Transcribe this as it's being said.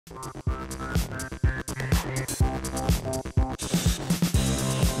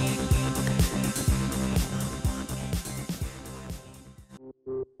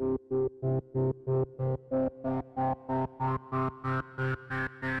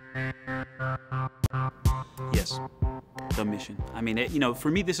Yes, the mission. I mean, you know,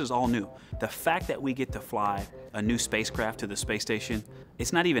 for me, this is all new. The fact that we get to fly a new spacecraft to the space station,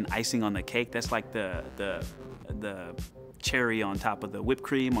 it's not even icing on the cake. That's like the cherry on top of the whipped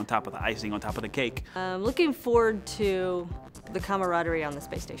cream, on top of the icing, on top of the cake. Looking forward to the camaraderie on the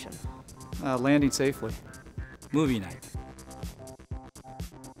space station. Landing safely. Movie night.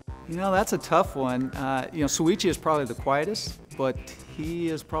 You know, that's a tough one. You know, Soichi is probably the quietest, but he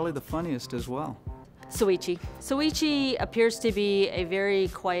is probably the funniest as well. Soichi. Soichi appears to be a very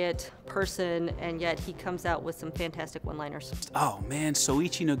quiet person, and yet he comes out with some fantastic one-liners. Oh man,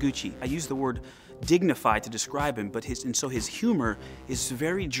 Soichi Noguchi. I use the word dignified to describe him, but his humor is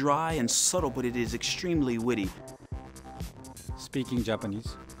very dry and subtle, but it is extremely witty. Speaking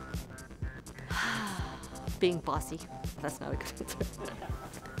Japanese. Being bossy. That's not a good answer.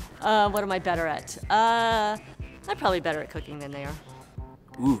 What am I better at? I'm probably better at cooking than they are.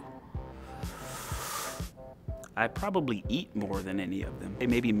 Ooh. I probably eat more than any of them.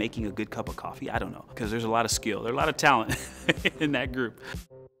 Maybe making a good cup of coffee, I don't know, because there's a lot of skill, there's a lot of talent in that group.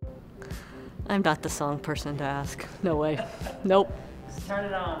 I'm not the song person to ask. No way. Nope. Just turn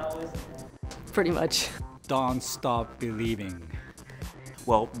it on always. Pretty much. Don't stop believing.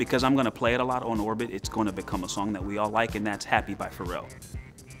 Well, because I'm gonna play it a lot on Orbit, it's gonna become a song that we all like, and that's Happy by Pharrell.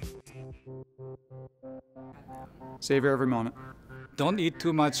 Savor every moment. Don't eat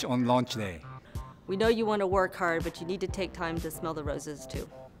too much on launch day. We know you want to work hard, but you need to take time to smell the roses too.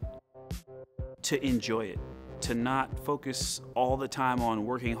 To enjoy it. To not focus all the time on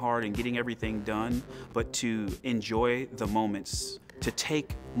working hard and getting everything done, but to enjoy the moments. To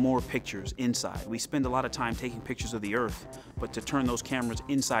take more pictures inside. We spend a lot of time taking pictures of the Earth, but to turn those cameras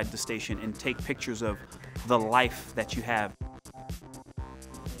inside the station and take pictures of the life that you have.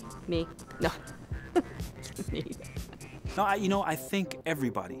 Me? No. Me. No, you know, I think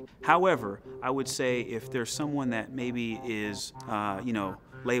everybody. However, I would say if there's someone that maybe is, you know,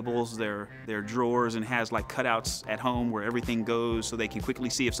 labels their drawers and has like cutouts at home where everything goes so they can quickly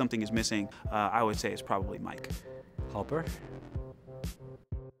see if something is missing, I would say it's probably Mike. Hopper?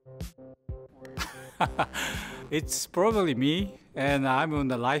 It's probably me, and I'm on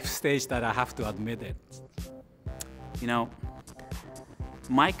the life stage that I have to admit it. You know,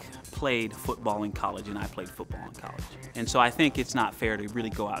 Mike played football in college and I played football in college. And so I think it's not fair to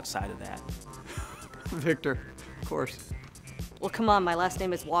really go outside of that. Victor, of course. Well, come on, my last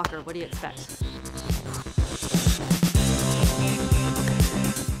name is Walker. What do you expect?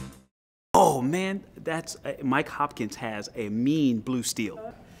 Oh man, that's Mike Hopkins has a mean blue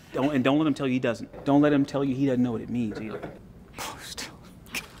steel. Don't let him tell you he doesn't. Don't let him tell you he doesn't know what it means either. Blue steel.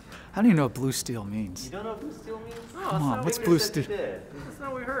 How do you know what blue steel means? You don't know what blue steel means? Oh, Come on, what's blue steel? That's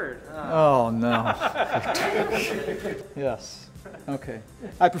not what we heard. Oh no. Yes. Okay.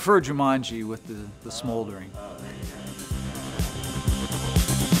 I prefer Jumanji with the smoldering.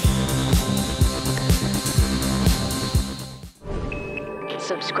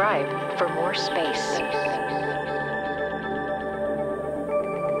 Subscribe for more space.